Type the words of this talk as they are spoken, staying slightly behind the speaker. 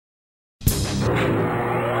All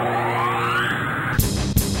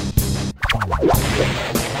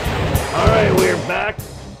right, we're back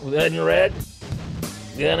with Ed and Red.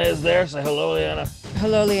 Leanna is there. Say hello, Leanna.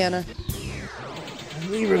 Hello, Leanna. I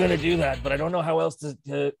knew you were going to do that, but I don't know how else to.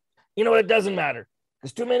 You know what? It doesn't matter.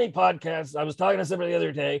 There's too many podcasts. I was talking to somebody the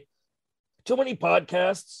other day. Too many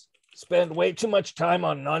podcasts spend way too much time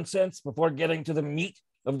on nonsense before getting to the meat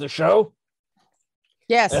of the show.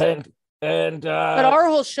 Yes. But our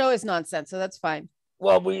whole show is nonsense, so that's fine.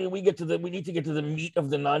 Well, we need to get to the meat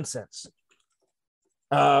of the nonsense.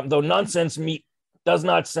 Though nonsense meat does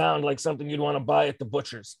not sound like something you'd want to buy at the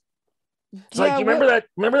butcher's. It's like, you remember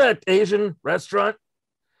that Asian restaurant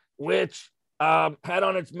which had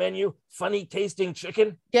on its menu funny tasting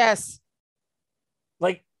chicken? Yes.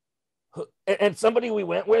 Like, and somebody we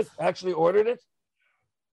went with actually ordered it.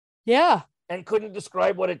 Yeah. And couldn't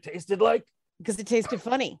describe what it tasted like. Because it tasted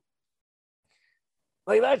funny.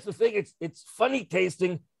 Like, that's the thing. It's funny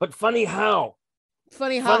tasting, but funny how?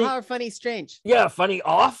 Funny how or funny strange? Yeah, funny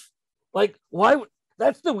off. Like, why?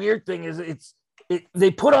 That's the weird thing is they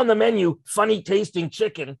put on the menu funny tasting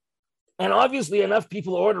chicken, and obviously enough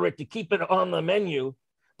people order it to keep it on the menu.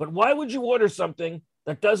 But why would you order something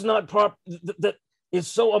that does not that is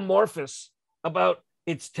so amorphous about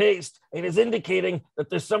its taste and is indicating that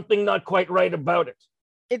there's something not quite right about it?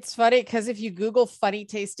 It's funny because if you Google funny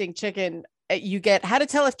tasting chicken, you get how to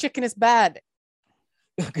tell if chicken is bad.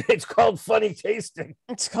 It's called funny tasting.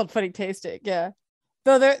 It's called funny tasting. Yeah.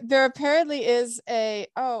 Though there apparently is there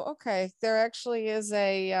actually is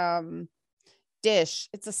a dish.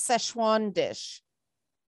 It's a Szechuan dish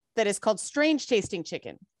that is called strange tasting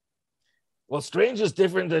chicken. Well, strange is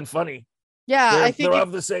different than funny. Yeah, I think they're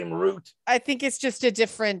of the same root. I think it's just a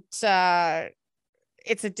different it's a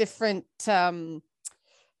different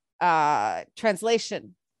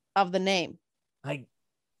translation of the name.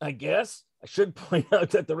 I guess I should point out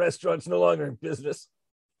that the restaurant's no longer in business.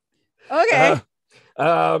 Okay.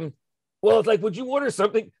 Well, it's like, would you order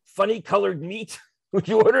something funny colored meat? Would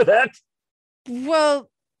you order that? Well,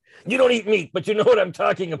 you don't eat meat, but you know what I'm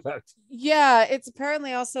talking about. Yeah, it's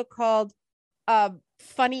apparently also called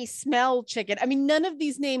funny smell chicken. I mean, none of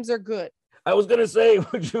these names are good. I was gonna say,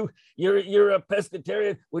 you're a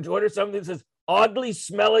pescatarian, would you order something that says oddly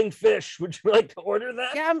smelling fish? Would you like to order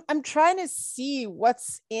that? Yeah, I'm trying to see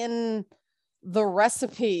what's in the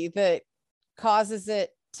recipe that causes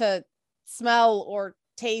it to smell or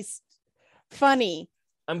taste funny.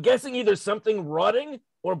 I'm guessing either something rotting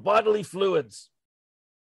or bodily fluids.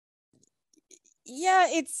 Yeah,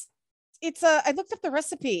 I looked up the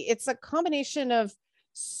recipe. It's a combination of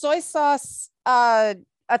soy sauce, a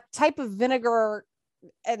type of vinegar,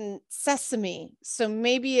 and sesame. So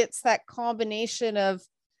maybe it's that combination of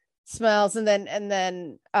smells and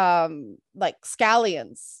then like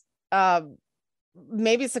scallions.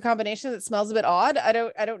 Maybe it's a combination that smells a bit odd. I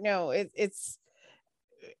don't know. It's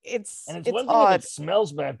one thing odd. if it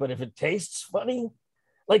smells bad, but if it tastes funny,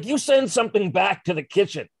 like you send something back to the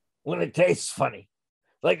kitchen when it tastes funny.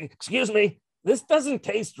 Like, excuse me, this doesn't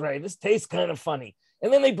taste right. This tastes kind of funny.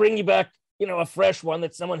 And then they bring you back, a fresh one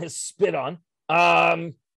that someone has spit on.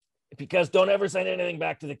 Because don't ever send anything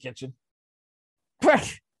back to the kitchen.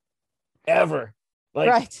 Right. Ever. Like,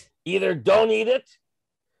 right. Either don't eat it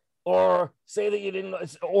or say that you didn't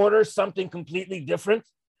order something completely different,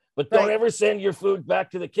 but don't ever send your food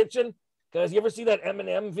back to the kitchen. Because you ever see that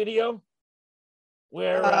Eminem video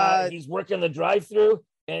where he's working the drive-thru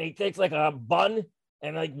and he takes like a bun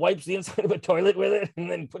and like wipes the inside of a toilet with it and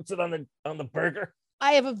then puts it on the burger?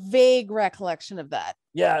 I have a vague recollection of that.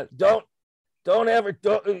 Yeah,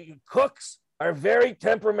 cooks are very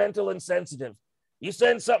temperamental and sensitive. You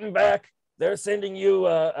send something back, they're sending you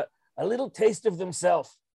a little taste of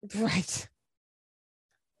themselves. Right.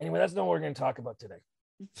 Anyway, that's not what we're going to talk about today.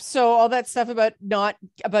 So all that stuff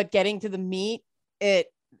about getting to the meat,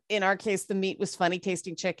 in our case, the meat was funny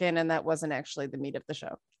tasting chicken, and that wasn't actually the meat of the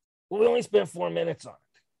show. Well, we only spent 4 minutes on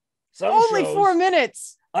it. Only 4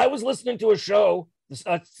 minutes. I was listening to a show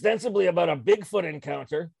ostensibly about a Bigfoot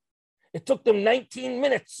encounter. It took them 19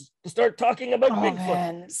 minutes to start talking about Bigfoot.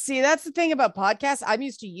 Man. See, that's the thing about podcasts. I'm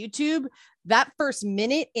used to YouTube. That first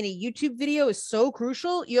minute in a YouTube video is so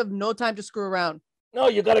crucial. You have no time to screw around. No,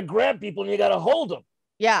 you got to grab people and you got to hold them.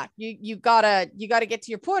 Yeah, you gotta get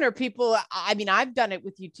to your point. Or people, I mean, I've done it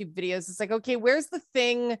with YouTube videos. It's like, okay, where's the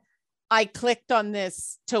thing I clicked on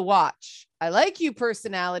this to watch? I like you,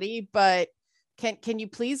 personality, but can you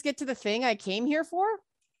please get to the thing I came here for?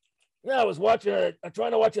 Yeah, I was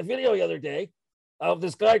trying to watch a video the other day of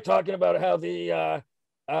this guy talking about how the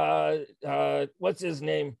what's his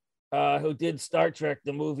name, who did Star Trek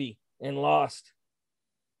the movie and Lost.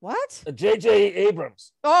 What? J.J.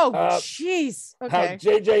 Abrams. Oh, jeez. Okay. How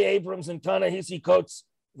J.J. Abrams and Ta-Nehisi Coates'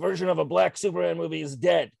 version of a Black Superman movie is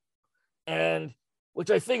dead, and which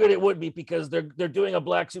I figured it would be because they're doing a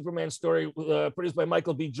Black Superman story produced by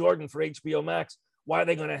Michael B. Jordan for HBO Max. Why are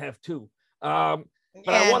they going to have two? But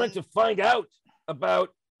I wanted to find out about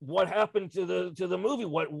what happened to the movie.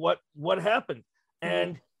 What happened?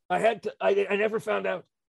 And I never found out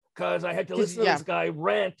because I had to listen to this guy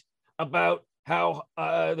rant about how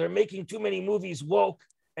they're making too many movies woke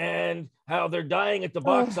and how they're dying at the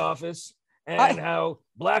box office and how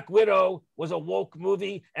Black Widow was a woke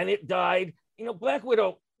movie and it died. You know, Black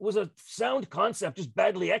Widow was a sound concept, just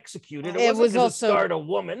badly executed. It was also starred a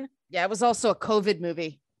woman. Yeah, it was also a COVID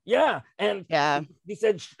movie. Yeah, and he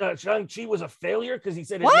said Shang-Chi was a failure because he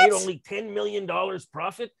said it made only $10 million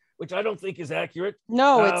profit, which I don't think is accurate.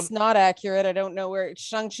 No, it's not accurate. I don't know where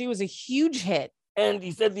Shang-Chi was a huge hit. And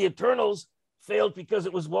he said the Eternals failed because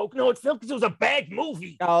it was woke. No, it failed because it was a bad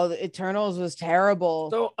movie. Oh, the Eternals was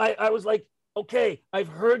terrible. So I was like, okay, I've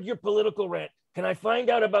heard your political rant. Can I find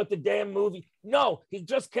out about the damn movie? No, he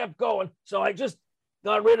just kept going. So I just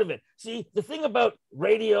got rid of it. See, the thing about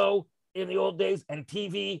radio in the old days and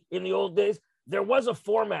TV in the old days, there was a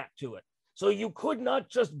format to it. So you could not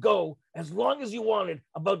just go as long as you wanted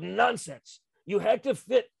about nonsense. You had to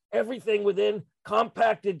fit everything within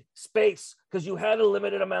compacted space because you had a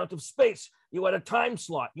limited amount of space. You had a time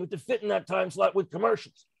slot. You had to fit in that time slot with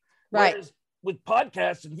commercials. Right. Whereas with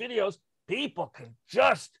podcasts and videos, people can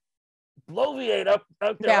just bloviate out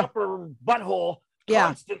their upper butthole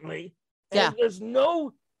constantly. And there's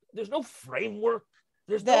no framework.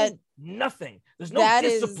 There's nothing. There's no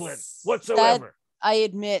discipline whatsoever. I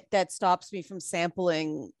admit that stops me from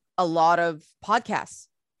sampling a lot of podcasts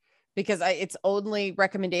because it's only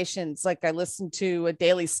recommendations. Like I listen to a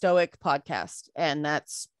Daily Stoic podcast and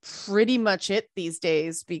that's pretty much it these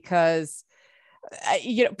days because,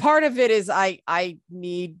 part of it is I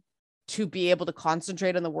need to be able to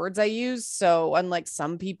concentrate on the words I use. So unlike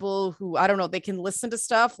some people who, I don't know, they can listen to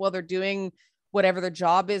stuff while they're doing whatever their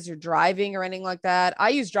job is or driving or anything like that. I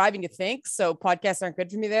use driving to think. So podcasts aren't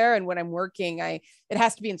good for me there. And when I'm working, it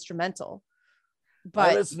has to be instrumental.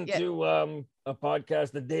 But I listen to a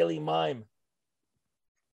podcast, The Daily Mime.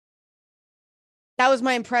 That was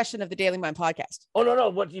my impression of the Daily Mime podcast. Oh, no.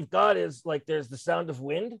 What you've got is like, there's the sound of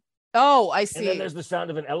wind. Oh, I see. And then there's the sound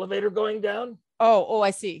of an elevator going down. Oh, I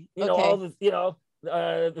see. You know, all the,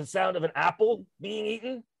 the sound of an apple being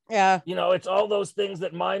eaten. Yeah. You know, it's all those things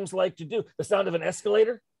that mimes like to do. The sound of an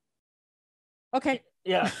escalator. Okay.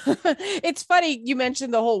 Yeah. It's funny you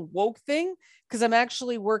mentioned the whole woke thing because I'm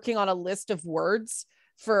actually working on a list of words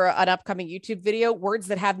for an upcoming YouTube video, words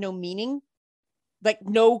that have no meaning, like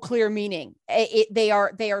no clear meaning. They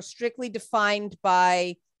are strictly defined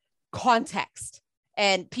by context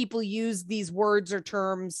and people use these words or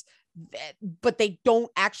terms but they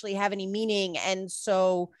don't actually have any meaning. And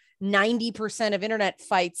so 90% of internet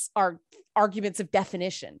fights are arguments of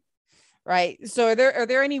definition, right? So are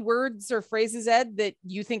there any words or phrases, Ed, that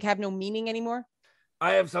you think have no meaning anymore?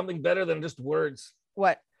 I have something better than just words.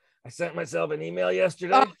 What? I sent myself an email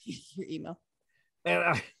yesterday. Oh, your email.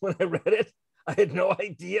 And when I read it, I had no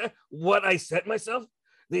idea what I sent myself.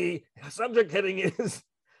 The subject heading is,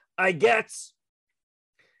 I gets,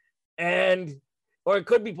 or it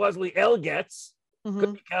could be possibly L gets,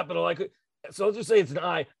 could be capital. So I'll just say it's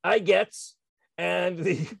an I gets, and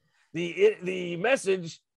the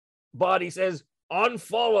message body says on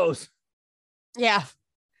follows. Yeah.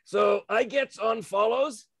 So I gets on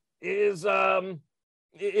follows is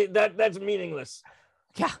that's meaningless.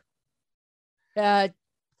 Yeah.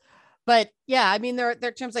 But yeah, I mean there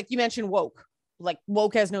are terms like you mentioned woke. Like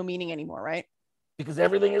woke has no meaning anymore, right? Because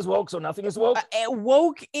everything is woke, so nothing is woke.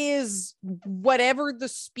 Woke is whatever the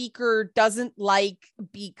speaker doesn't like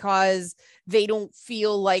because they don't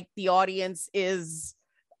feel like the audience is,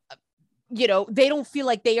 they don't feel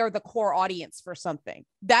like they are the core audience for something.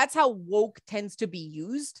 That's how woke tends to be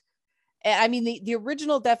used. I mean, the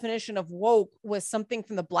original definition of woke was something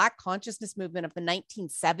from the Black consciousness movement of the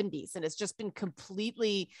 1970s, and it's just been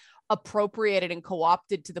completely appropriated and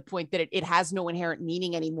co-opted to the point that it has no inherent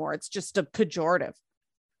meaning anymore. It's just a pejorative.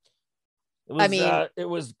 It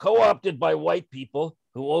was co-opted by white people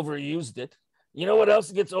who overused it. You know what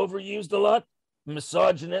else gets overused a lot?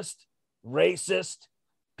 Misogynist, racist.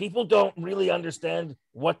 People don't really understand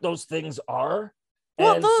what those things are.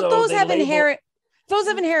 Well, those have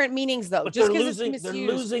inherent meanings, though. But just because they're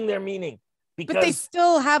losing their meaning. But they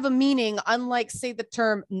still have a meaning, unlike, say, the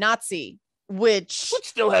term Nazi, which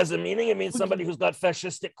still has a meaning. It means somebody who's got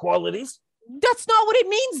fascistic qualities. That's not what it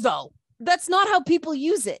means, though. that's not how people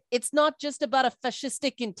use it. It's not just about a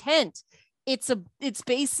fascistic intent. It's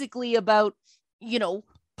basically about,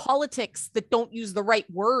 politics that don't use the right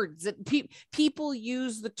words. People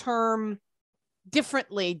use the term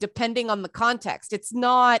differently depending on the context. It's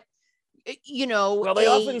not, Well, they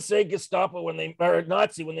often say Gestapo or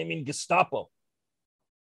Nazi when they mean Gestapo.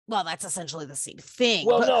 Well, that's essentially the same thing.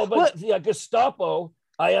 Well, but Gestapo,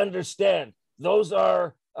 I understand. Those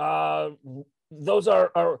are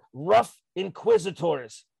rough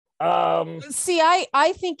inquisitors. See,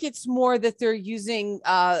 I think it's more that they're using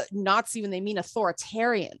Nazi when they mean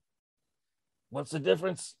authoritarian. What's the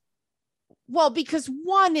difference? Well, because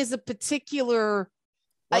one is a particular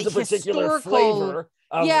flavor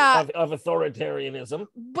of authoritarianism.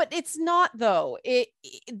 But it's not, though.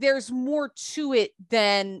 There's more to it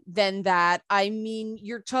than that. I mean,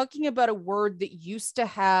 you're talking about a word that used to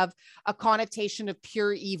have a connotation of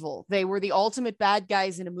pure evil. They were the ultimate bad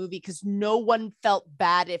guys in a movie because no one felt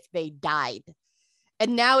bad if they died.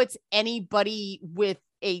 And now it's anybody with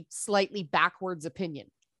a slightly backwards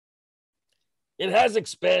opinion. It has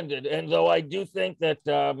expanded. And though I do think that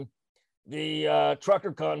the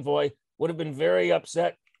trucker convoy would have been very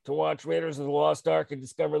upset to watch Raiders of the Lost Ark and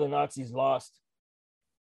discover the Nazis lost.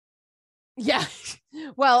 Yeah.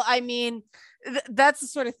 Well, I mean, that's the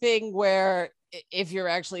sort of thing where if you're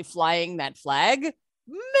actually flying that flag,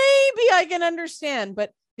 maybe I can understand.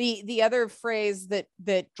 But the other phrase that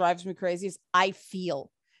drives me crazy is I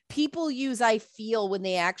feel. People use I feel when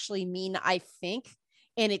they actually mean I think,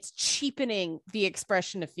 and it's cheapening the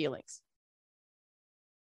expression of feelings.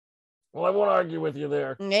 Well, I won't argue with you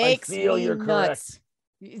there. Makes I feel you're nuts.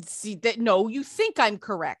 Correct. See that? No, you think I'm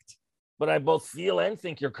correct. But I both feel and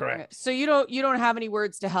think you're correct. So you don't have any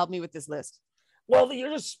words to help me with this list. Well,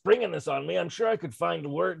 you're just springing this on me. I'm sure I could find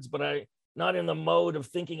words, but I'm not in the mode of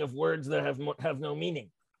thinking of words that have no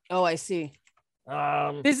meaning. Oh, I see.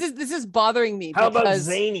 This is bothering me. How about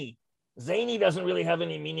zany? Zany doesn't really have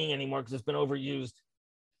any meaning anymore because it's been overused.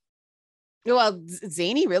 Well,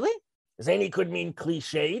 zany, really? Zany could mean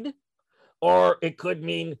cliched. Or it could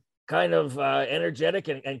mean kind of energetic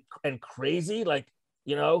and crazy, like,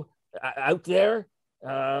 out there.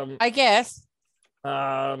 I guess.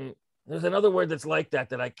 There's another word that's like that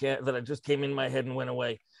that just came in my head and went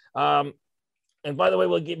away. And by the way,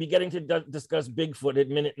 we'll be getting to discuss Bigfoot at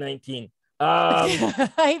minute 19.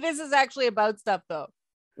 This is actually about stuff, though.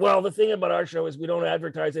 Well, the thing about our show is we don't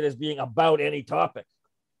advertise it as being about any topic.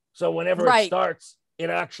 So whenever it starts, it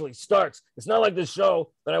actually starts. It's not like this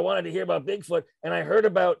show that I wanted to hear about Bigfoot and I heard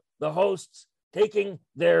about the hosts taking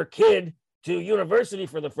their kid to university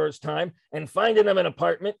for the first time and finding them an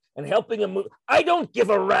apartment and helping them move. I don't give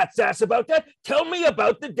a rat's ass about that. Tell me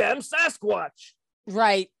about the damn Sasquatch.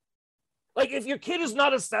 Right. Like, if your kid is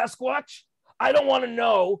not a Sasquatch, I don't want to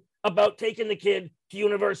know about taking the kid to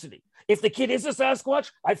university. If the kid is a Sasquatch,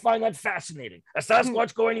 I find that fascinating. A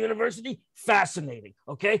Sasquatch going to university, fascinating,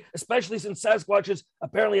 okay? Especially since Sasquatches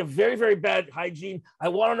apparently have very, very bad hygiene. I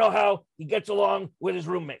want to know how he gets along with his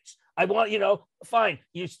roommates. I want, fine.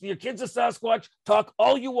 Your kid's a Sasquatch, talk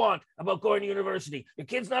all you want about going to university. Your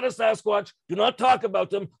kid's not a Sasquatch, do not talk about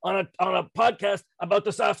them on a podcast about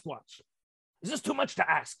the Sasquatch. Is this too much to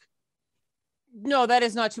ask? No, that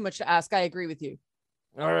is not too much to ask. I agree with you.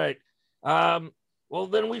 All right. Well,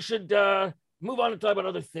 then we should move on to talk about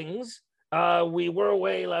other things. We were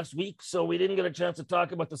away last week, so we didn't get a chance to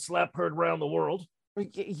talk about the slap heard around the world.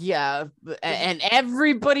 Yeah, and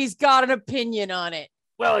everybody's got an opinion on it.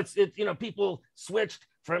 Well, it's people switched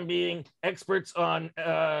from being experts on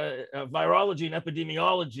virology and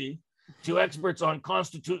epidemiology to experts on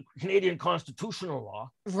Canadian constitutional law,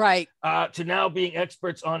 right? To now being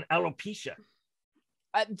experts on alopecia.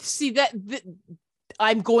 See that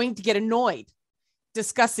I'm going to get annoyed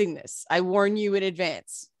discussing this. I warn you in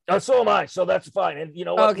advance. So am I. So that's fine. And you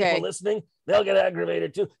know what? Okay. People listening, they'll get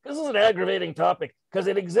aggravated too. This is an aggravating topic because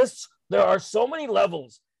it exists. There are so many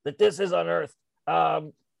levels that this is unearthed.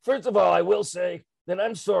 First of all, I will say that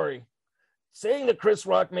I'm sorry. Saying that Chris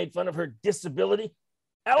Rock made fun of her disability.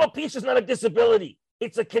 Alopecia is not a disability.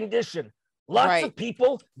 It's a condition. Lots of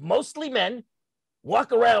people, mostly men,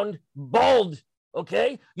 walk around bald.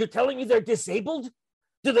 Okay? You're telling me they're disabled?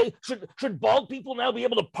 Should bald people now be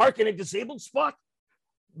able to park in a disabled spot?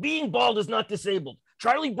 Being bald is not disabled.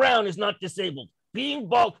 Charlie Brown is not disabled. Being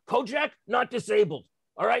bald, Kojak, not disabled.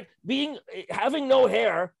 All right? Having no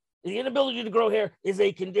hair, the inability to grow hair is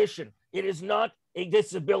a condition. It is not a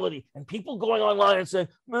disability. And people going online and saying,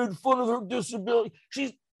 made fun of her disability.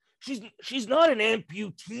 She's not an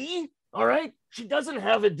amputee. All right? She doesn't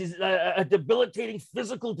have a debilitating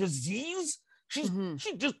physical disease. She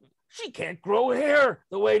She can't grow hair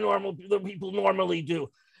the way the people normally do.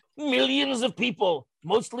 Millions of people,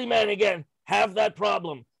 mostly men again, have that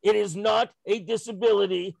problem. It is not a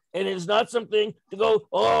disability, and it is not something to go,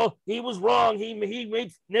 oh, he was wrong. He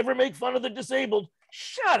never make fun of the disabled.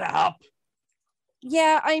 Shut up.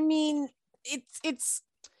 Yeah, I mean, it's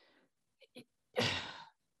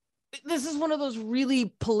this is one of those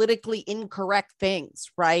really politically incorrect things,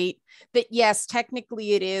 right? That yes,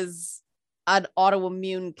 technically it is an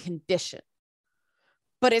autoimmune condition,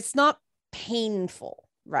 but it's not painful,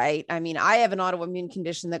 right? I mean, I have an autoimmune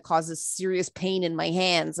condition that causes serious pain in my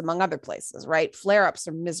hands, among other places, right? Flare-ups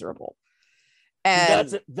are miserable.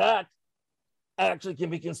 And that actually can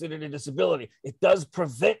be considered a disability. It does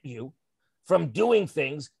prevent you from doing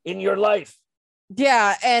things in your life.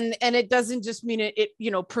 Yeah, and it doesn't just mean it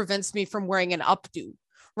prevents me from wearing an updo,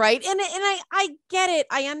 right? And I get it.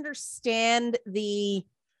 I understand the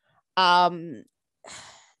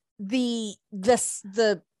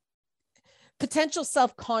potential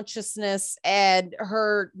self-consciousness and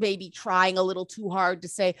her maybe trying a little too hard to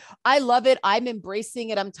say, I love it, I'm embracing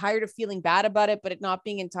it, I'm tired of feeling bad about it, but it not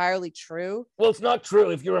being entirely true. Well, it's not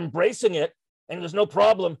true. If you're embracing it and there's no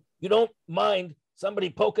problem, you don't mind somebody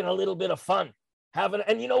poking a little bit of fun.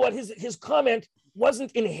 And you know what? His comment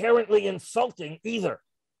wasn't inherently insulting either.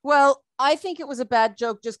 Well, I think it was a bad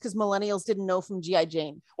joke just because millennials didn't know from G.I.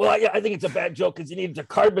 Jane. Well, yeah, I think it's a bad joke because you needed to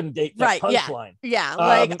carbon date that punchline. Yeah.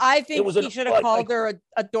 Like, I think he should have called her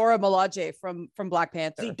a Dora Milaje from Black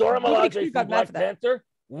Panther. See, Dora Milaje from Black Panther,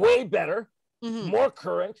 way better, more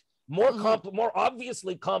current, more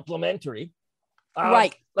obviously complimentary.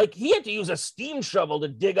 Right. Like, he had to use a steam shovel to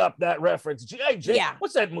dig up that reference. G.I. Jane,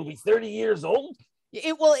 what's that movie, 30 years old?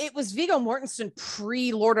 It was Viggo Mortensen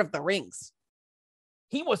pre-Lord of the Rings.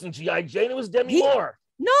 He wasn't G.I. Jane, it was Demi Moore.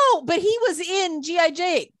 No, but he was in G.I.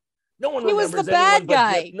 Jane. No one he remembers was the bad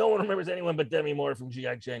guy. No one remembers anyone but Demi Moore from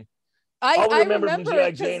G.I. Jane. I remember from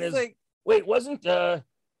G.I. Jane is wait, was that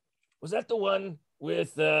the one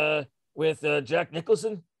with Jack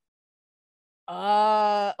Nicholson?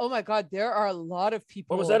 Oh my God, there are a lot of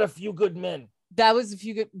people. Or was that A Few Good Men? That was A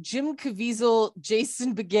Few Good. Jim Caviezel,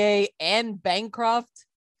 Jason Begay, and Bancroft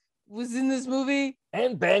was in this movie.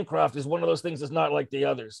 Anne Bancroft is one of those things that's not like the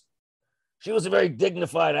others. She was a very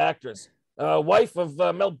dignified actress, wife of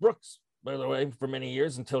Mel Brooks, by the way, for many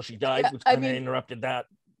years until she died, which kind of interrupted that.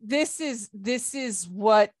 This is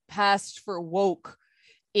what passed for woke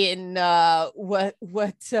in what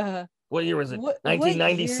year was it?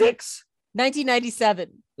 1996?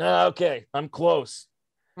 1997. Okay, I'm close.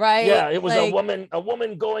 Right? Yeah, it was a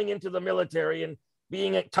woman going into the military and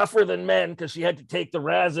being tougher than men because she had to take the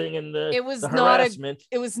razzing and the harassment.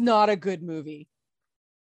 It was not a good movie.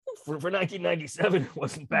 For 1997, it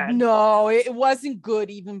wasn't bad. No, it wasn't good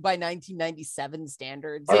even by 1997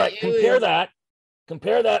 standards. All right, compare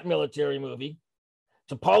that military movie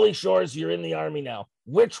to Pauly Shore's You're in the Army Now.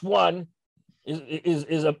 Which one stands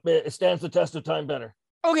the test of time better?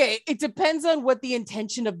 Okay, it depends on what the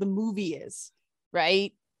intention of the movie is,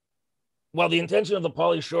 right? Well, the intention of the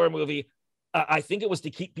Pauly Shore movie, I think it was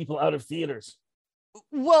to keep people out of theaters.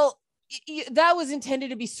 Well, that was intended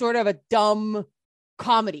to be sort of a dumb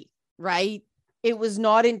comedy, right? It was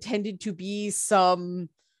not intended to be some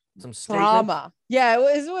drama. Yeah,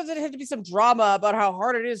 it had to be some drama about how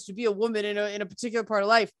hard it is to be a woman in a particular part of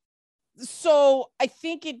life. So I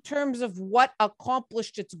think in terms of what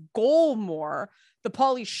accomplished its goal more, the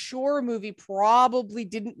Pauly Shore movie probably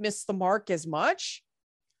didn't miss the mark as much.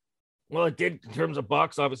 Well, it did in terms of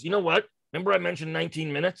box office. You know what? Remember I mentioned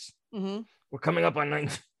 19 minutes? Mm-hmm. We're coming up on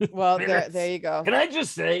 19 Well, minutes. There you go. Can I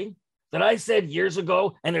just say that I said years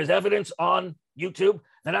ago, and there's evidence on YouTube,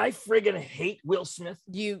 that I friggin' hate Will Smith?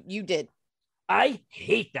 You did. I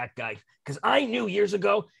hate that guy because I knew years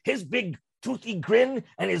ago his big toothy grin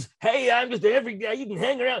and his, hey, I'm just every day you can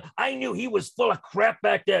hang around. I knew he was full of crap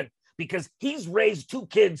back then because he's raised 2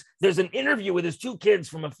 kids. There's an interview with his 2 kids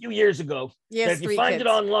from a few years ago. Yes, if you find it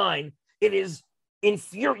online, it is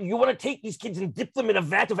infuriating. You want to take these kids and dip them in a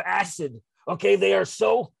vat of acid. Okay, they are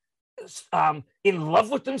so in love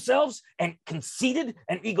with themselves and conceited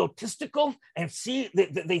and egotistical and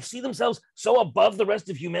they see themselves so above the rest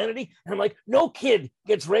of humanity. And I'm like, no kid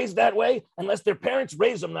gets raised that way unless their parents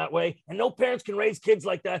raise them that way. And no parents can raise kids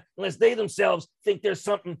like that unless they themselves think there's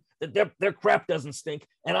something that their crap doesn't stink.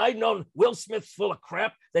 And I've known Will Smith's full of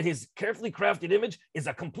crap, that his carefully crafted image is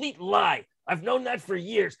a complete lie. I've known that for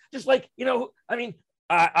years. Just like, I mean,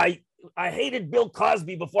 I hated Bill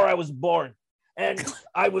Cosby before I was born. And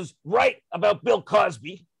I was right about Bill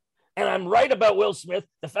Cosby, and I'm right about Will Smith.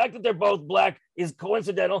 The fact that they're both black is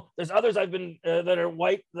coincidental. There's others I've been that are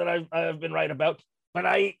white that I've been right about, but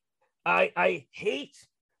I hate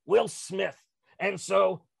Will Smith. And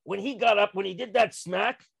so when he got up, when he did that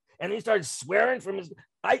smack and he started swearing from his,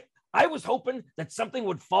 I was hoping that something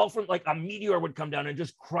would fall from, like a meteor would come down and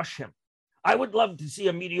just crush him. I would love to see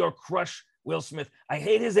a meteor crush Will Smith. I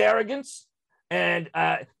hate his arrogance and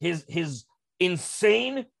his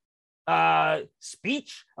insane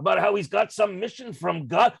speech about how he's got some mission from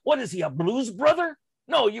God. What is he, a blues brother?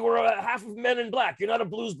 No, you were half of Men in Black. You're not a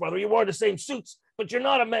blues brother. You wore the same suits, but you're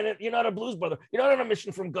not a blues brother. You're not on a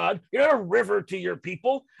mission from God. You're not a river to your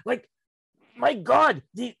people. Like, my God,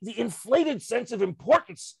 the inflated sense of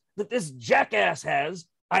importance that this jackass has,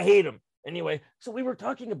 I hate him. Anyway, so we were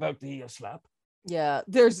talking about the slap. Yeah,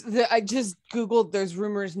 I just Googled, there's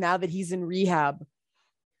rumors now that he's in rehab.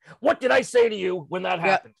 What did I say to you when that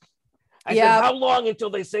happened? I said, how long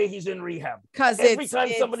until they say he's in rehab? Because every time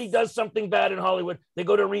somebody does something bad in Hollywood, they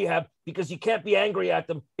go to rehab because you can't be angry at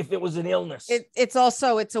them if it was an illness. It's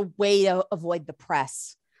a way to avoid the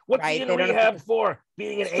press. What's he in rehab for?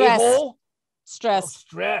 Being an a-hole? Stress.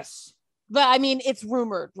 But I mean, it's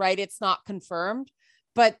rumored, right? It's not confirmed.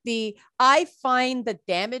 But I find the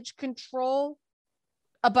damage control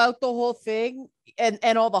about the whole thing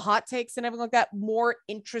and all the hot takes and everything like that more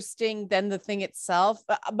interesting than the thing itself.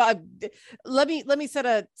 But let me set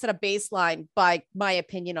a baseline by my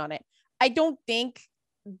opinion on it. I don't think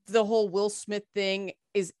the whole Will Smith thing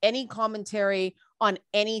is any commentary on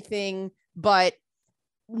anything but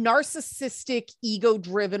narcissistic,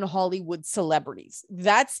 ego-driven Hollywood celebrities.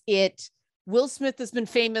 That's it. Will Smith has been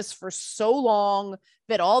famous for so long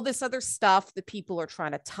that all this other stuff that people are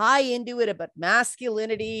trying to tie into it about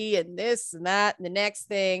masculinity and this and that and the next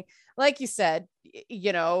thing, like you said,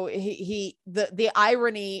 you know, the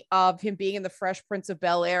irony of him being in the Fresh Prince of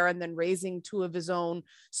Bel-Air and then raising two of his own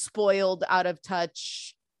spoiled, out of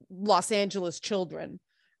touch Los Angeles children,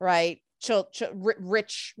 right?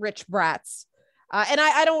 Rich brats. And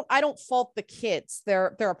I don't fault the kids.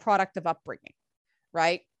 They're a product of upbringing,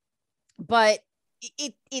 right? But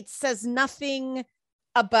it says nothing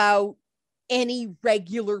about any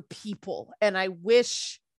regular people. And I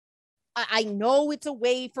know it's a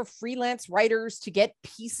way for freelance writers to get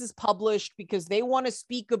pieces published because they want to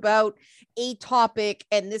speak about a topic.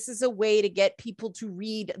 And this is a way to get people to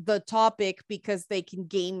read the topic because they can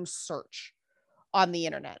game search on the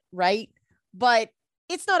internet, right? But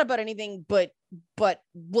it's not about anything but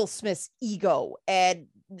Will Smith's ego, and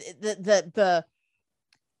the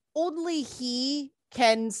only he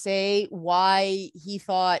can say why he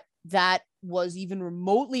thought that was even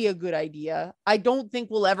remotely a good idea. I don't think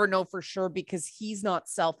we'll ever know for sure because he's not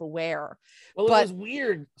self-aware. Well, but it was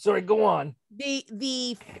weird. Sorry, go on.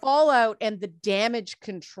 The fallout and the damage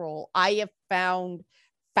control I have found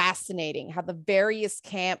fascinating, how the various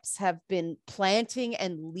camps have been planting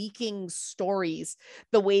and leaking stories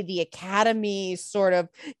the way the Academy sort of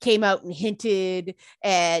came out and hinted,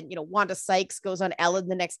 and you know, Wanda Sykes goes on Ellen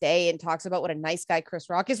the next day and talks about what a nice guy Chris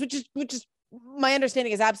Rock is, which is my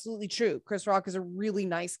understanding is absolutely true. Chris Rock is a really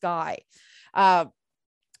nice guy,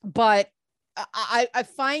 but I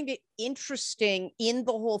find it interesting in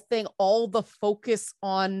the whole thing, all the focus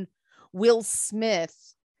on Will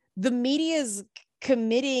Smith. The media's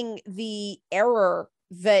committing the error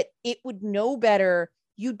that it would know better.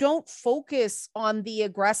 You don't focus on the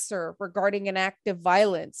aggressor regarding an act of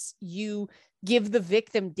violence. You give the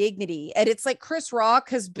victim dignity. And it's like Chris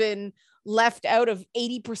Rock has been left out of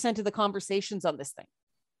 80% of the conversations on this thing.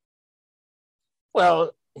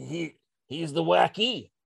 Well, he's the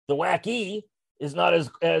wacky. The wacky is not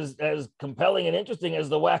as compelling and interesting as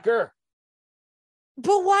the whacker.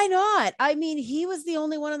 But why not? I mean, he was the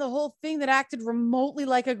only one in the whole thing that acted remotely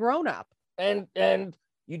like a grown-up. And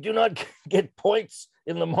you do not get points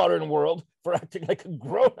in the modern world for acting like a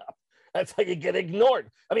grown-up. That's how you get ignored.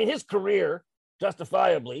 I mean, his career,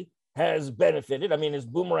 justifiably, has benefited. I mean, his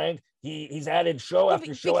Boomerang, he's added show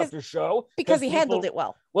after show after show. Because he handled it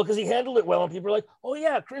well. Well, because he handled it well, and people are like, oh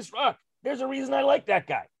yeah, Chris Rock, there's a reason I like that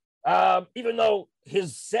guy. Even though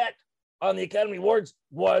his set on the Academy Awards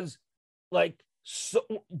was like so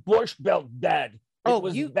Borscht Belt bad. It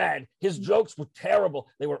was bad. His jokes were terrible.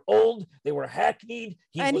 They were old. They were hackneyed.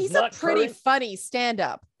 He's a pretty funny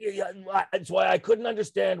stand-up. Yeah, that's why I couldn't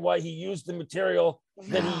understand why he used the material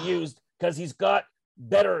that he used, because he's got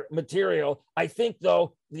better material. I think,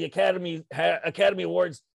 though, the Academy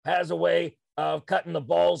Awards has a way of cutting the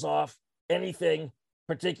balls off anything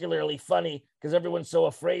particularly funny, because everyone's so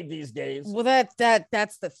afraid these days. Well, that's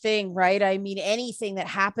the thing, right? I mean, anything that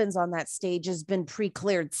happens on that stage has been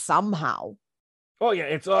pre-cleared somehow. Oh yeah,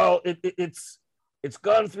 it's all it's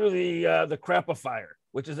gone through the crapifier,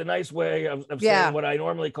 which is a nice way of saying what I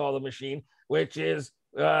normally call the machine, which is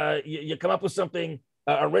you come up with something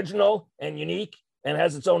original and unique and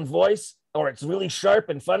has its own voice, or it's really sharp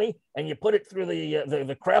and funny, and you put it through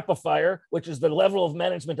the crapifier, which is the level of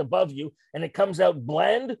management above you, and it comes out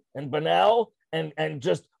bland and banal and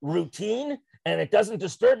just routine, and it doesn't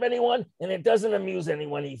disturb anyone, and it doesn't amuse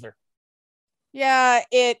anyone either. Yeah,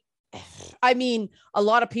 I mean, a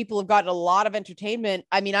lot of people have gotten a lot of entertainment.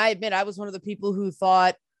 I mean, I admit I was one of the people who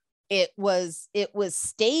thought it was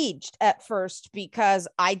staged at first, because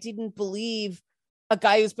I didn't believe a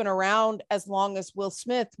guy who's been around as long as Will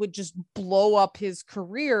Smith would just blow up his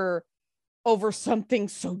career over something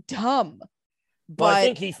so dumb. But I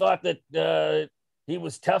think he thought that he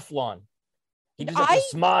was Teflon. He just had to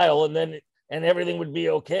smile and everything would be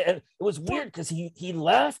okay. And it was weird because he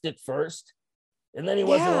laughed at first and then he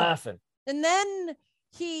wasn't laughing. And then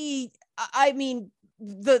I mean,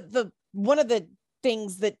 the one of the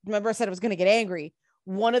things that, remember I said I was going to get angry.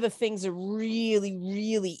 One of the things that really,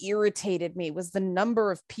 really irritated me was the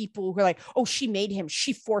number of people who were like, oh, she made him,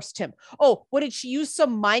 she forced him. Oh, what did she use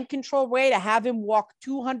some mind control way to have him walk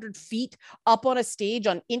 200 feet up on a stage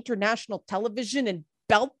on international television and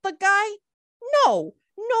belt the guy? No,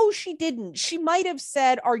 she didn't. She might have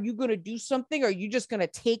said, are you going to do something? Or are you just going to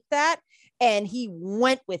take that? And he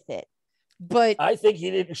went with it. But I think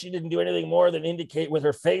she didn't do anything more than indicate with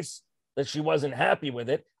her face that she wasn't happy with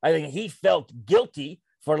it. I think he felt guilty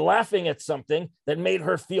for laughing at something that made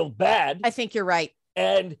her feel bad. I think you're right.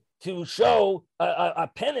 And to show a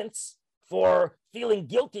penance for feeling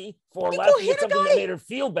guilty for laughing at something that made her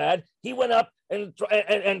feel bad, he went up and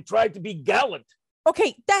tried to be gallant.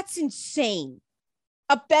 Okay, that's insane.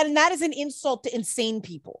 And that is an insult to insane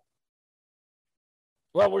people.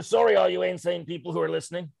 Well, we're sorry, all you insane people who are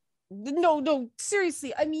listening. No,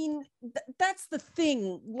 seriously. I mean, that's the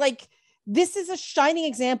thing. Like, this is a shining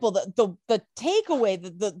example. The takeaway,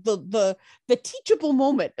 the teachable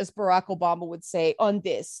moment, as Barack Obama would say on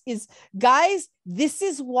this, is, guys, this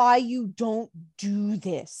is why you don't do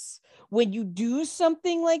this. When you do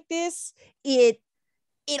something like this, it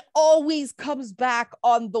always comes back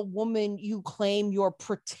on the woman you claim you're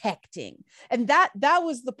protecting. And that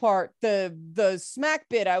was the part, the smack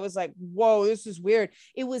bit. I was like, whoa, this is weird.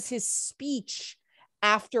 It was his speech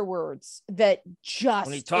afterwards that just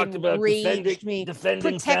when he talked about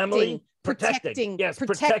defending family, protecting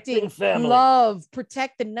family, love,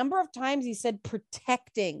 protect. The number of times he said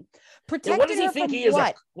protecting. Yeah, what does he think he is?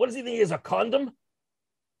 What does he think he is, a condom?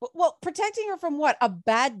 Well, protecting her from what? A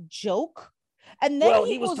bad joke? And then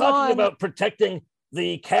he was talking about protecting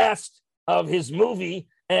the cast of his movie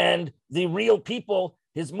and the real people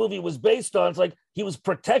his movie was based on. It's like he was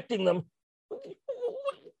protecting them.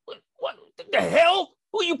 What the hell?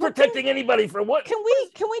 Who are you protecting anybody from? What? Can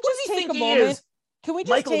we just take a moment? Can we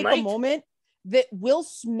just take a moment that Will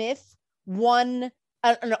Smith won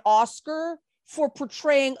an Oscar for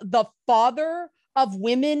portraying the father of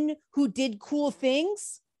women who did cool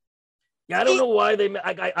things? Yeah, I don't know why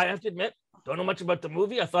I have to admit, don't know much about the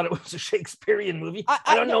movie. I thought it was a Shakespearean movie.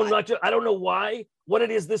 I don't know why, what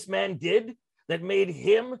it is this man did that made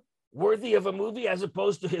him worthy of a movie as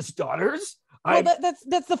opposed to his daughters. Well, that's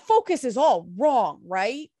the focus is all wrong,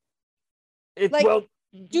 right?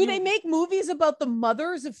 Do they make movies about the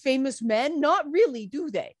mothers of famous men? Not really, do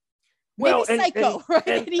they? Maybe Psycho,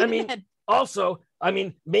 right? Also,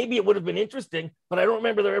 maybe it would have been interesting, but I don't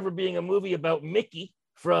remember there ever being a movie about Mickey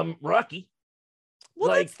from Rocky.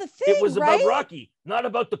 Well, that's the thing, it was about Rocky, not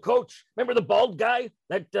about the coach. Remember the bald guy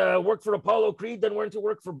that worked for Apollo Creed, then went to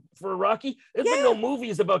work for Rocky? There's been no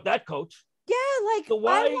movies about that coach. Yeah, like, so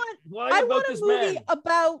why I about want this a movie man?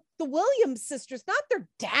 about the Williams sisters, not their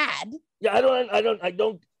dad. Yeah,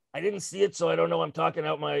 I didn't see it, so I don't know. I'm talking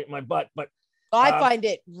out my butt, but I find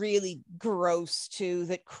it really gross too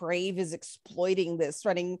that Crave is exploiting this,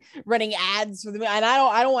 running ads for the, and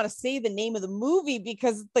I don't want to say the name of the movie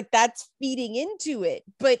because like that's feeding into it.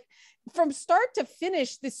 But from start to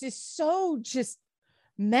finish, this is so just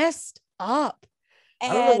messed up.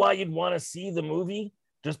 And I don't know why you'd want to see the movie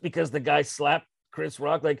just because the guy slapped Chris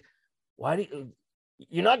Rock. Like, why do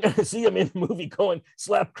you're not going to see him in the movie going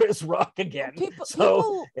slap Chris Rock again.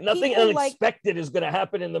 Nothing unexpected is going to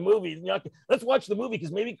happen in the movie. Let's watch the movie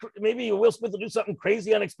because maybe Will Smith will do something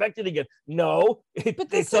crazy unexpected again. No,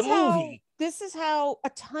 it's a movie. This is how a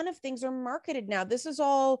ton of things are marketed now. This is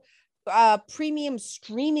all premium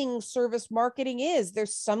streaming service marketing is.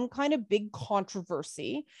 There's some kind of big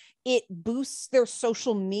controversy. It boosts their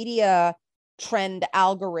social media trend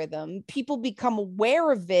algorithm. People become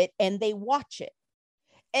aware of it and they watch it.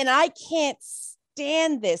 And I can't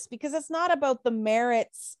stand this because it's not about the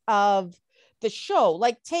merits of the show.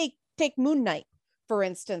 Like take Moon Knight, for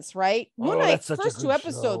instance, right? Moon Knight, first 2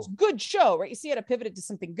 episodes, good show, right? You see it pivoted to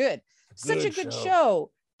something good. Such a good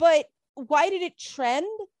show. But why did it trend?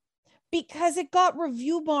 Because it got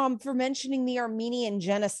review bombed for mentioning the Armenian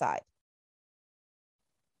genocide.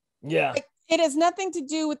 Yeah. Like, it has nothing to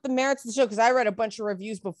do with the merits of the show, because I read a bunch of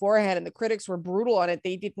reviews beforehand and the critics were brutal on it.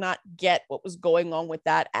 They did not get what was going on with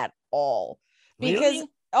that at all. Because,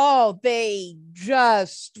 they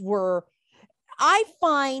just were. I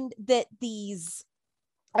find that these,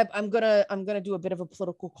 I'm gonna do a bit of a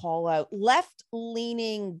political call out.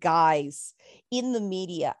 Left-leaning guys in the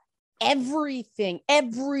media, everything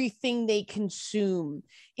they consume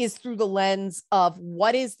is through the lens of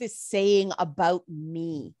what is this saying about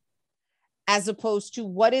me, as opposed to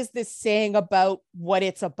what is this saying about what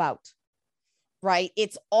it's about, right?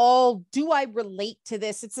 It's all, do I relate to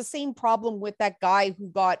this? It's the same problem with that guy who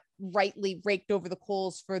got rightly raked over the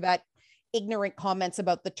coals for that ignorant comments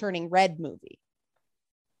about the Turning Red movie.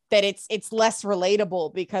 That it's less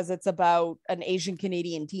relatable because it's about an Asian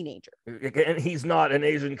Canadian teenager. And he's not an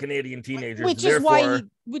Asian Canadian teenager. Which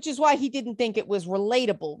is why he didn't think it was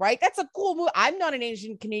relatable, right? That's a cool movie. I'm not an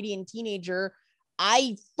Asian Canadian teenager.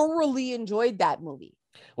 I thoroughly enjoyed that movie.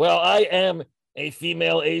 Well, I am a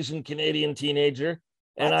female Asian Canadian teenager,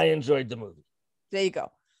 and I enjoyed the movie. There you go.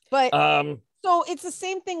 But so it's the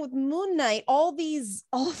same thing with Moon Knight. All these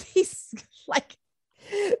like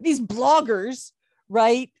these bloggers,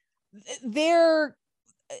 right? They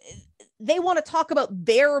want to talk about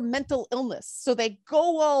their mental illness, so they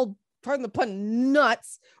go all, pardon the pun,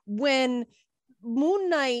 nuts when Moon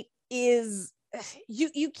Knight is,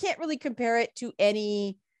 you can't really compare it to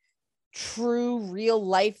any true real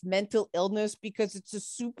life mental illness, because it's a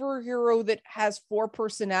superhero that has 4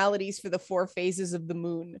 personalities for the 4 phases of the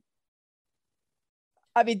moon.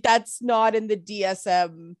 I mean, that's not in the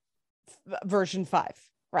DSM version 5,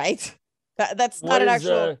 right? That's not an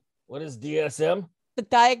actual. What is DSM? The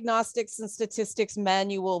Diagnostics and Statistics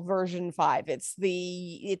Manual version 5. It's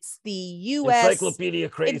the US Encyclopedia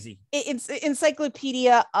Crazy. It's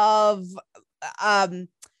encyclopedia of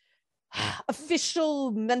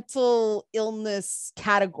official mental illness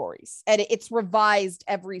categories, and it's revised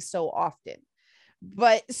every so often.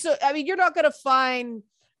 But so, I mean, you're not going to find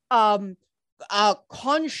Khonshu,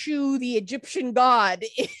 the Egyptian god,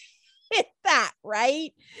 that,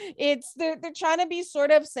 right? It's they're trying to be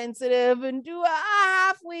sort of sensitive and do a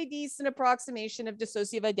halfway decent approximation of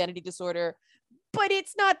dissociative identity disorder, but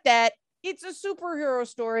it's not that. It's a superhero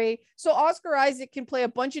story, so Oscar Isaac can play a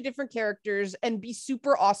bunch of different characters and be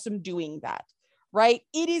super awesome doing that, right?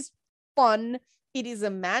 It is fun, it is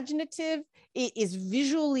imaginative, it is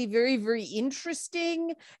visually very, very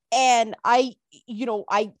interesting, and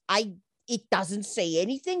it doesn't say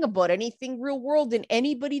anything about anything real world, and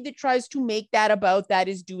anybody that tries to make that about that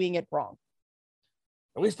is doing it wrong.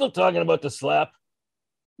 Are we still talking about the slap?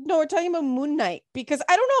 No, we're talking about Moon Knight, because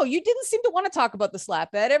I don't know, you didn't seem to want to talk about the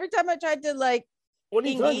slap, Ed. Every time I tried to what are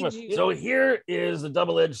you talking about? So here is the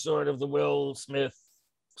double-edged sword of the Will Smith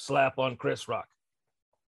slap on Chris Rock.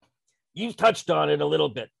 You've touched on it a little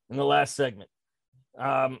bit in the last segment,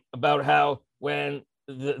 about how when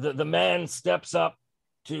the man steps up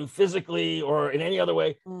to physically or in any other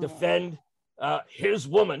way defend his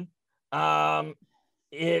woman,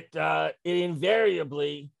 it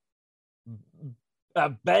invariably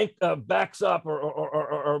backs up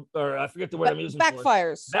or I forget the word I'm using.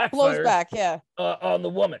 Backfires, blows back, on the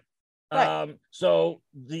woman. Right. So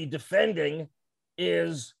the defending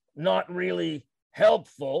is not really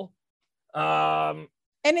helpful, and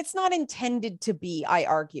it's not intended to be. I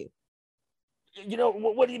argue.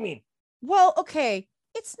 What do you mean? Well, okay.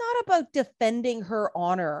 It's not about defending her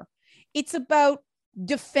honor. It's about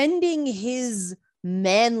defending his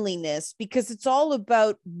manliness, because it's all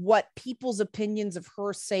about what people's opinions of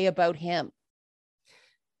her say about him.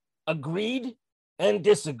 Agreed and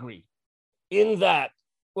disagreed in that.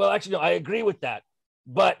 Well, actually, no, I agree with that.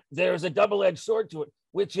 But there's a double-edged sword to it,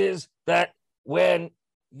 which is that when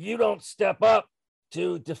you don't step up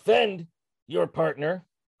to defend your partner,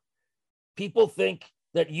 people think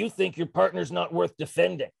that you think your partner's not worth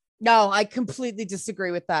defending. No, I completely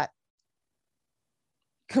disagree with that.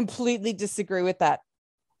 Completely disagree with that.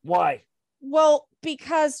 Why? Well,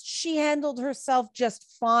 because she handled herself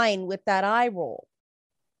just fine with that eye roll.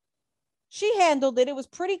 She handled it. It was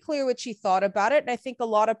pretty clear what she thought about it. And I think a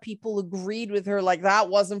lot of people agreed with her, like, that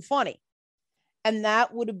wasn't funny. And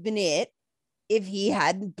that would have been it if he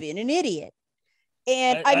hadn't been an idiot.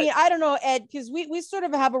 And I mean, I don't know, Ed, because we sort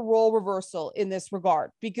of have a role reversal in this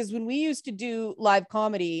regard, because when we used to do live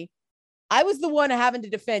comedy, I was the one having to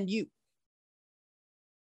defend you.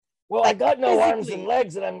 Well, I got no arms and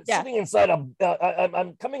legs, and I'm sitting inside I'm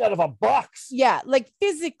coming out of a box. Yeah, like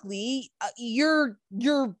physically, you're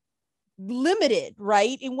limited,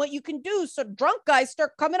 right, in what you can do. So drunk guys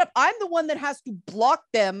start coming up. I'm the one that has to block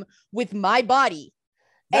them with my body.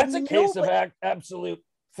 That's a case of absolute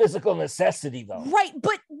physical necessity, though. Right,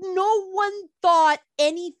 but no one thought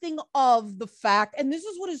anything of the fact, and this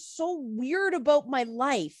is what is so weird about my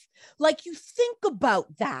life. Like, you think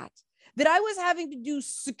about that I was having to do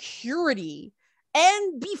security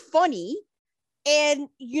and be funny and,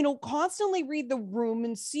 you know, constantly read the room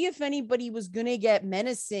and see if anybody was going to get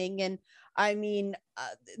menacing. And I mean,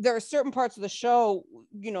 there are certain parts of the show,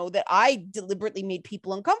 you know, that I deliberately made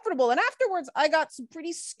people uncomfortable. And afterwards, I got some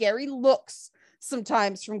pretty scary looks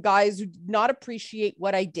sometimes from guys who did not appreciate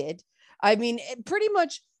what I did. I mean, pretty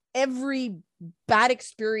much every bad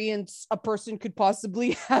experience a person could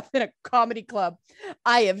possibly have in a comedy club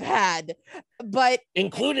I have had, but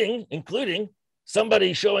including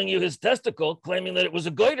somebody showing you his testicle, claiming that it was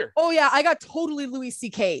a goiter. Oh yeah, I got totally Louis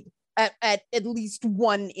C.K'd at least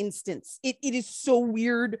one instance. It is so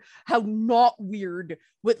weird how not weird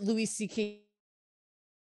what Louis C.K.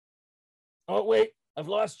 Oh wait, I've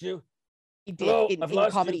lost you. He did. Hello,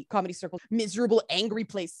 in comedy circle. Miserable, angry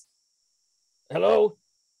place. Hello?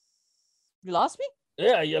 You lost me?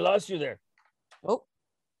 Yeah, you lost you there. Oh,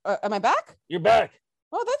 am I back? You're back.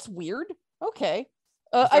 Oh, that's weird. Okay.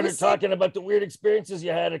 I was talking about the weird experiences you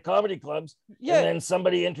had at comedy clubs. Yeah. And then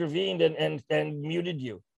somebody intervened and muted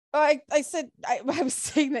you. I said, I was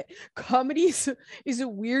saying that comedy is a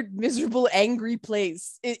weird, miserable, angry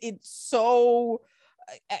place. It's so,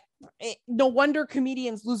 no wonder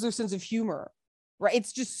comedians lose their sense of humor, right?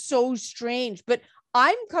 It's just so strange. But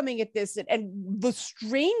I'm coming at this, and the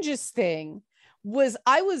strangest thing was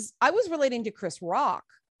I was relating to Chris Rock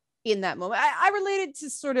in that moment. I related to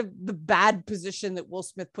sort of the bad position that Will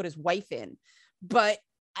Smith put his wife in, but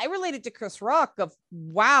I related to Chris Rock of,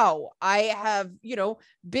 wow, I have, you know,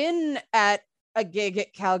 been at a gig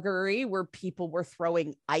at Calgary where people were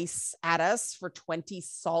throwing ice at us for 20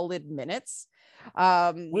 solid minutes.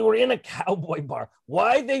 We were in a cowboy bar.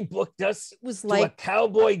 Why they booked us was like a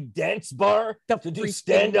cowboy dance bar to do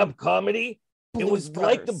stand-up comedy? It was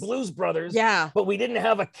like the Blues Brothers. Yeah. But we didn't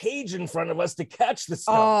have a cage in front of us to catch the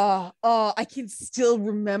stuff. I can still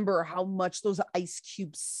remember how much those ice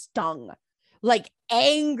cubes stung. Like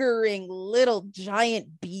angering little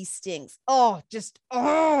giant bee stings.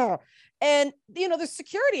 And, you know, there's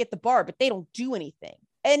security at the bar, but they don't do anything.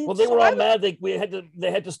 And well, they were all mad. They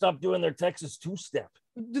had to stop doing their Texas two-step.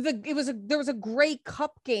 There was a Grey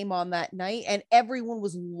Cup game on that night, and everyone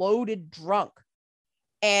was loaded drunk.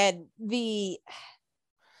 Including the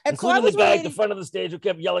guy at the front of the stage who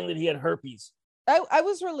kept yelling that he had herpes. I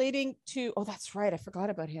was relating to, oh, that's right, I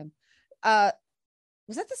forgot about him.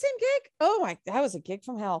 Was that the same gig? Oh my, that was a gig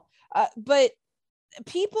from hell. But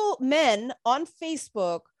men on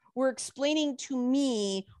Facebook were explaining to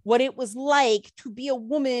me what it was like to be a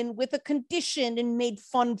woman with a condition and made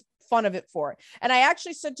fun of it for it. And I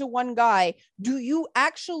actually said to one guy, do you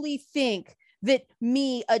actually think that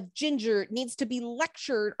me, a ginger, needs to be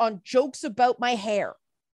lectured on jokes about my hair?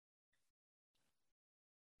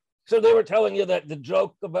 So they were telling you that the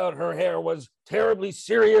joke about her hair was terribly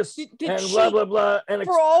serious and blah, blah, blah. And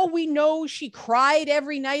for all we know, she cried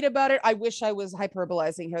every night about it. I wish I was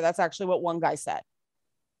hyperbolizing here. That's actually what one guy said.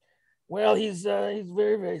 Well, he's very,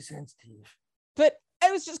 very sensitive. But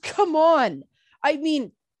I was just, come on. I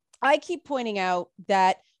mean, I keep pointing out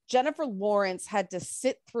that Jennifer Lawrence had to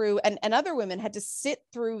sit through, and other women had to sit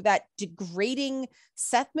through that degrading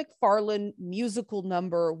Seth MacFarlane musical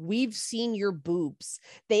number, We've Seen Your Boobs.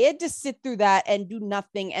 They had to sit through that and do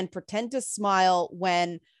nothing and pretend to smile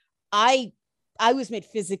when I was made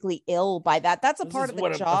physically ill by that. That's a part of the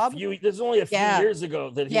job. This is only a few years ago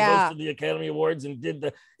that he hosted the Academy Awards and did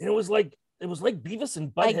and it was like Beavis and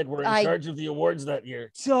Butthead were in charge of the awards that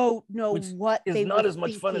year. Don't know what is they not were as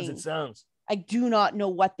much thinking. fun as it sounds. I do not know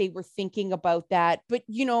what they were thinking about that, but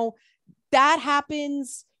you know, that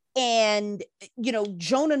happens. And, you know,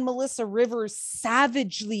 Joan and Melissa Rivers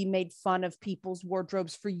savagely made fun of people's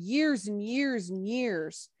wardrobes for years and years and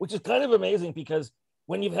years. Which is kind of amazing because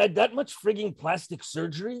when you've had that much frigging plastic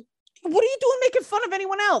surgery. What are you doing making fun of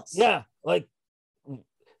anyone else? Yeah. Like,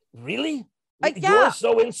 really? You're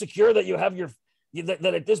so insecure that you have that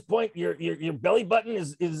at this point, your belly button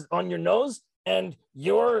is on your nose and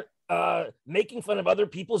you're making fun of other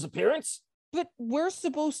people's appearance. But we're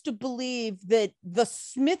supposed to believe that the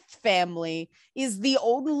Smith family is the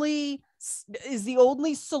only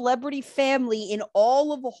celebrity family in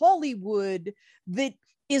all of Hollywood that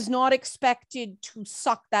is not expected to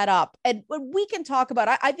suck that up. And we can talk about,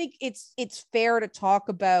 I think it's fair to talk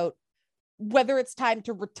about whether it's time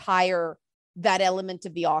to retire that element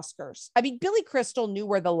of the Oscars. I mean, Billy Crystal knew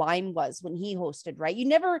where the line was when he hosted, right? You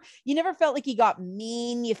never felt like he got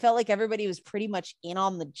mean. You felt like everybody was pretty much in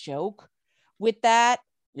on the joke with that.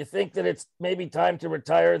 You think that it's maybe time to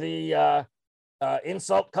retire the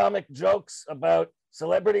insult comic jokes about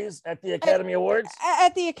celebrities at the Academy Awards?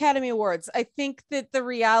 At the Academy Awards, I think that the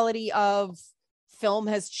reality of film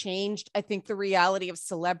has changed. I think the reality of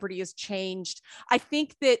celebrity has changed. I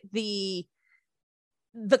think that the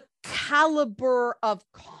caliber of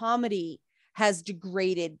comedy has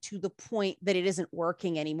degraded to the point that it isn't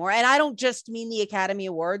working anymore. And I don't just mean the Academy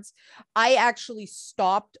Awards. I actually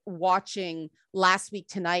stopped watching Last Week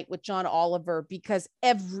Tonight with John Oliver because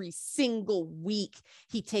every single week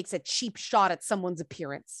he takes a cheap shot at someone's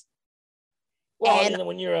appearance. Well, and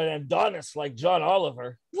when you're an Adonis like John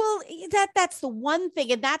Oliver. Well, that's the one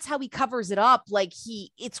thing. And that's how he covers it up. Like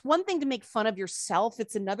it's one thing to make fun of yourself.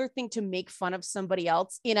 It's another thing to make fun of somebody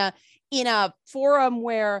else in a forum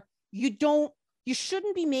where you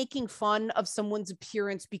shouldn't be making fun of someone's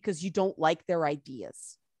appearance because you don't like their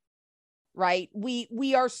ideas. Right?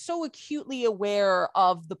 We are so acutely aware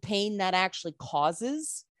of the pain that actually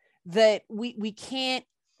causes that we can't.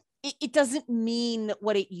 It doesn't mean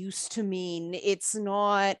what it used to mean. It's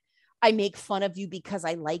not, I make fun of you because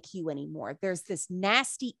I like you anymore. There's this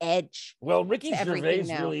nasty edge. Well, Ricky Gervais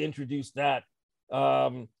really introduced that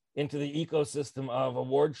into the ecosystem of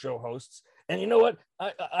award show hosts. And you know what?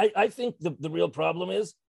 I think the real problem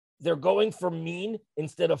is they're going for mean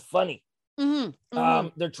instead of funny. Mm-hmm, mm-hmm.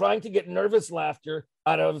 They're trying to get nervous laughter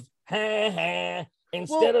out of ha ha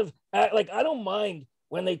instead of like, I don't mind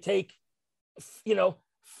when they take,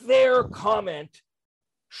 fair comment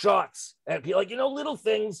shots at people, like, little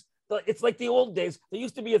things. It's like the old days. There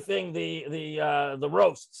used to be a thing, the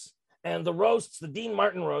roasts, and the Dean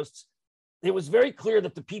Martin roasts. It was very clear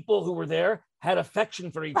that the people who were there had affection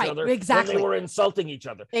for each other when they were insulting each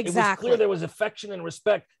other. It was clear there was affection and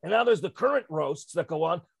respect. And now there's the current roasts that go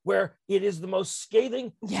on where it is the most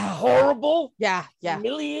scathing, horrible,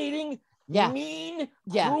 humiliating, mean,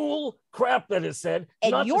 cruel crap that is said.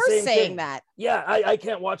 And not you're saying that. Yeah, I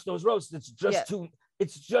can't watch those roasts. It's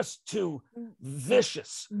just too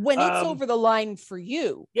vicious. When it's over the line for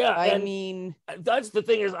you. Yeah. I mean, that's the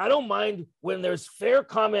thing is, I don't mind when there's fair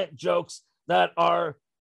comment jokes that are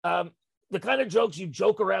the kind of jokes you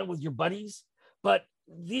joke around with your buddies, but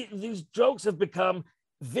these jokes have become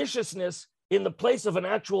viciousness in the place of an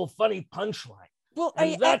actual funny punchline. Well,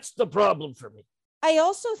 that's the problem for me. I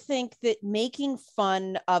also think that making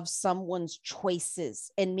fun of someone's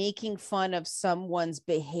choices and making fun of someone's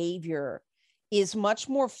behavior is much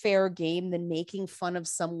more fair game than making fun of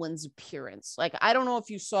someone's appearance. Like, I don't know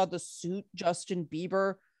if you saw the suit Justin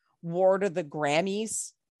Bieber wore to the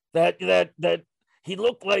Grammys. That he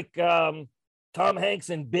looked like Tom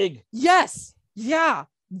Hanks in Big. Yes. Yeah.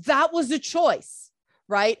 That was a choice.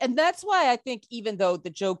 Right. And that's why I think even though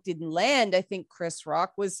the joke didn't land, I think Chris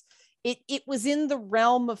Rock was, it was in the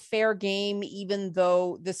realm of fair game, even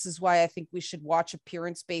though this is why I think we should watch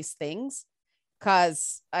appearance-based things.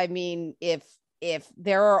 Because, I mean, if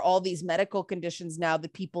there are all these medical conditions now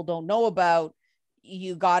that people don't know about,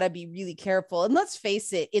 you got to be really careful. And let's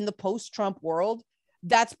face it, in the post-Trump world,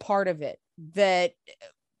 that's part of it. That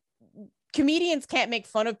comedians can't make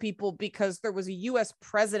fun of people because there was a US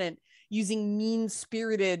president using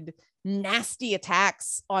mean-spirited, nasty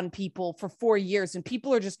attacks on people for 4 years, and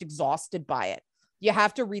people are just exhausted by it. You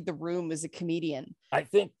have to read the room as a comedian. I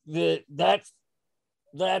think that's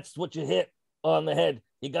what you hit on the head.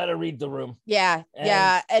 You got to read the room. Yeah.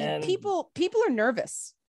 And people are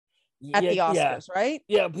nervous at the Oscars, right?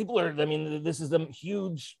 Yeah. People are, I mean, this is a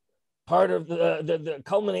huge part of the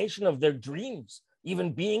culmination of their dreams,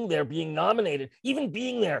 even being there, being nominated, even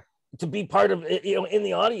being there to be part of, in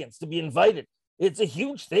the audience, to be invited. It's a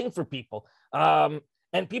huge thing for people.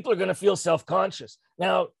 And people are going to feel self-conscious.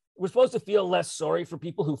 Now, we're supposed to feel less sorry for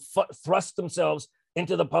people who thrust themselves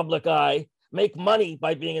into the public eye, make money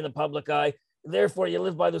by being in the public eye. Therefore, you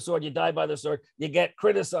live by the sword, you die by the sword, you get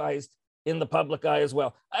criticized in the public eye as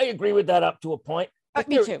well. I agree with that up to a point. But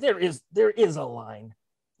Me too. There is a line.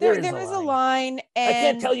 There is a line. And I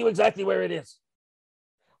can't tell you exactly where it is.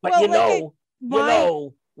 But you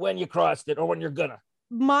know when you crossed it or when you're gonna.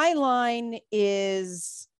 My line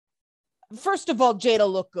is, first of all,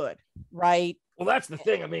 Jada looked good, right? Well, that's the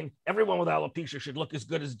thing. I mean, everyone with alopecia should look as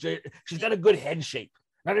good as Jada. She's got a good head shape.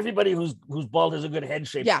 Not everybody who's bald has a good head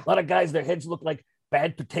shape. Yeah. A lot of guys, their heads look like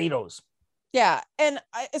bad potatoes. Yeah, and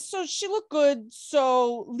so she looked good.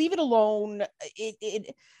 So leave it alone.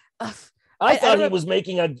 I thought he was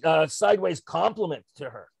making a sideways compliment to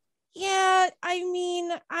her. Yeah, I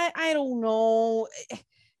mean, I don't know.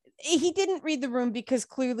 He didn't read the room because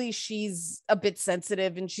clearly she's a bit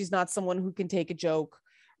sensitive and she's not someone who can take a joke,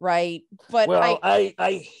 right? But well,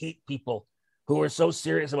 I hate people who are so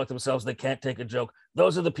serious about themselves they can't take a joke.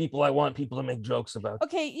 Those are the people I want people to make jokes about.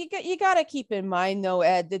 Okay, you got to keep in mind though,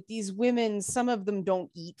 Ed, that these women, some of them don't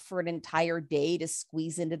eat for an entire day to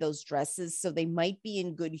squeeze into those dresses, so they might be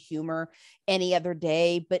in good humor any other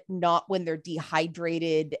day, but not when they're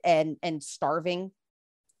dehydrated and starving.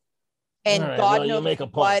 And right, God knows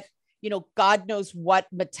what, God knows what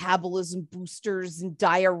metabolism boosters and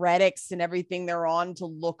diuretics and everything they're on to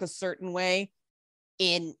look a certain way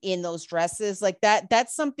in those dresses. Like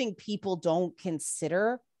that's something people don't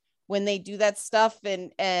consider when they do that stuff.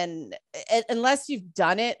 And unless you've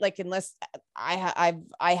done it, like unless I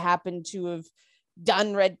happen to have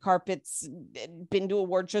done red carpets, been to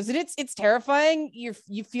award shows, and it's terrifying. You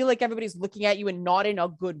feel like everybody's looking at you and not in a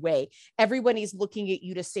good way. Everybody's looking at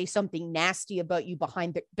you to say something nasty about you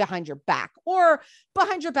behind your back, or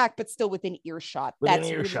behind your back, but still within earshot. That's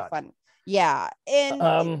really fun. Yeah.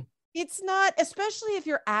 And it's not, especially if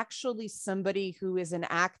you're actually somebody who is an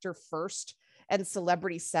actor first and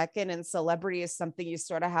celebrity second, and celebrity is something you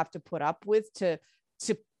sort of have to put up with to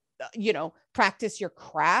practice your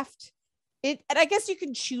craft. And I guess you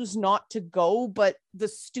can choose not to go, but the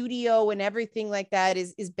studio and everything like that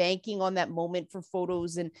is banking on that moment for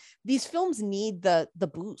photos. And these films need the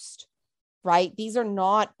boost, right? These are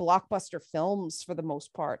not blockbuster films for the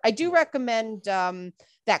most part. I do recommend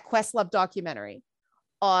that Questlove documentary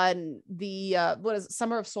on the what is it,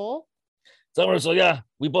 Summer of Soul? Summer of Soul, yeah.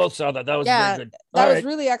 We both saw that. That was very good. That was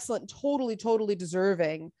really excellent. Totally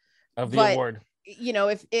deserving of the award.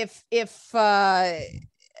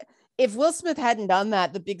 If Will Smith hadn't done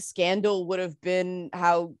that, the big scandal would have been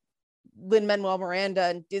how Lin-Manuel Miranda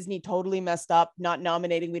and Disney totally messed up not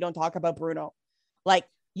nominating We Don't Talk About Bruno. Like,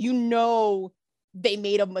 they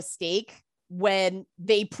made a mistake when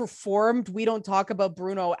they performed We Don't Talk About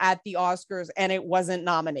Bruno at the Oscars and it wasn't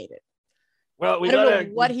nominated. Well, I don't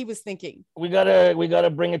know what he was thinking. We gotta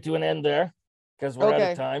bring it to an end there because we're out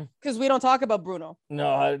of time. Because we don't talk about Bruno.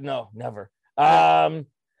 No, never.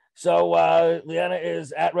 So Leanna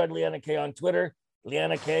is at Red Leanna K on Twitter.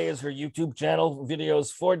 Leanna K is her YouTube channel.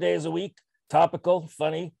 Videos 4 days a week, topical,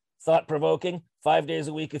 funny, thought-provoking. 5 days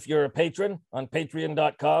a week if you're a patron on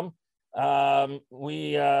patreon.com. I'm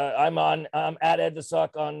at Ed the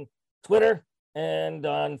Sock on Twitter, and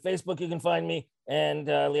on Facebook you can find me. And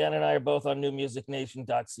Leanna and I are both on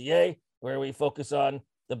newmusicnation.ca, where we focus on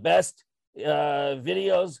the best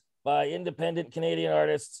videos by independent Canadian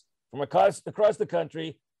artists from across the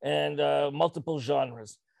country and multiple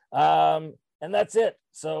genres. And that's it.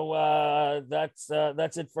 So that's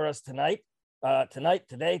it for us tonight.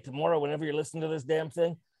 Today, tomorrow, whenever you're listening to this damn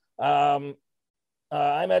thing. I'm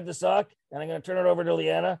Ed the Sock, and I'm going to turn it over to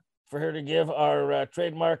Leanna for her to give our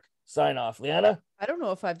trademark sign off. Leanna? I don't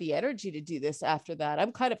know if I have the energy to do this after that.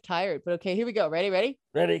 I'm kind of tired, but okay, here we go. Ready?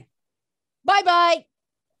 Ready. Bye-bye.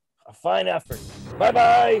 A fine effort.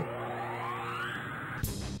 Bye-bye.